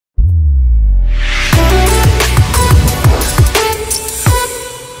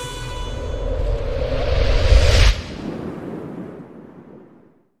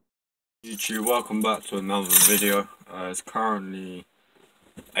YouTube, welcome back to another video. It's currently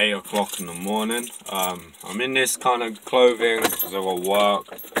 8 o'clock in the morning. I'm in this kind of clothing because I got work,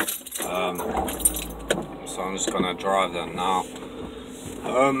 so I'm just gonna drive there now.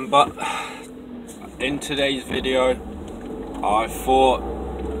 But in today's video I thought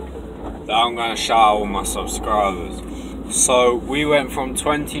that I'm gonna shout out all my subscribers. So we went from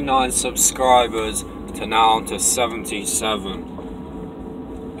 29 subscribers to now to 77.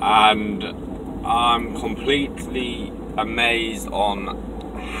 And I'm completely amazed on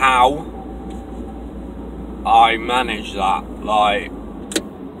how I manage that. Like,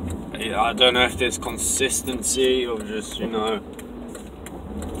 I don't know if there's consistency or just, you know,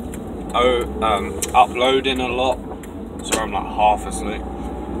 uploading a lot. Sorry, I'm like half asleep.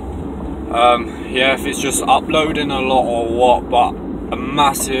 Yeah, if it's just uploading a lot or what, but a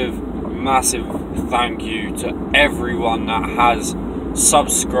massive thank you to everyone that has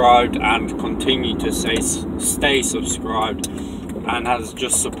subscribed and continue to stay subscribed and has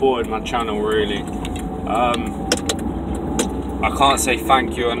just supported my channel. Really, I can't say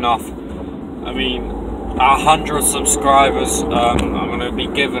thank you enough. I mean, at 100 subscribers, I'm going to be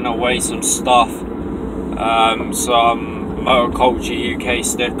giving away some stuff, some Motorculture UK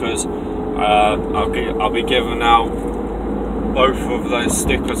stickers. I'll be giving out both of those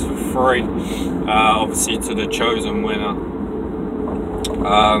stickers for free, obviously to the chosen winner.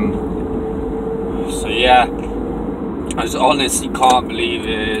 So yeah, I just honestly can't believe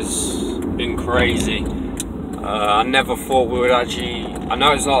it's been crazy. I never thought we would actually, I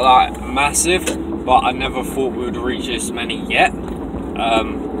know it's not that massive, but I never thought we would reach this many yet.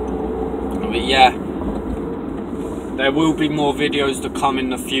 But yeah, there will be more videos to come in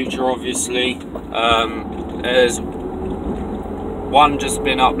the future, obviously. There's one just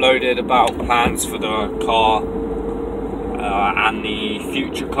been uploaded about plans for the car and the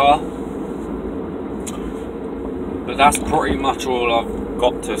future car, but that's pretty much all I've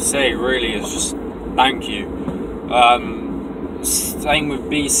got to say. Really, is just thank you. Same with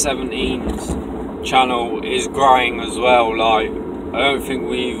B17's channel is growing as well. Like, I don't think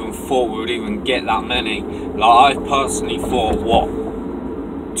we even thought we would even get that many. Like, I personally thought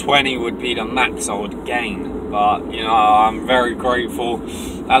 20 would be the max I would gain. But, you know, I'm very grateful.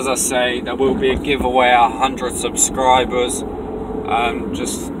 As I say, there will be a giveaway at 100 subscribers.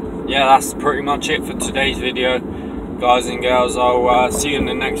 Yeah, that's pretty much it for today's video, guys and girls. I'll see you in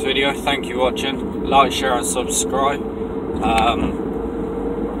the next video. Thank you for watching. Like, share and subscribe.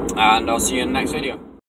 And I'll see you in the next video.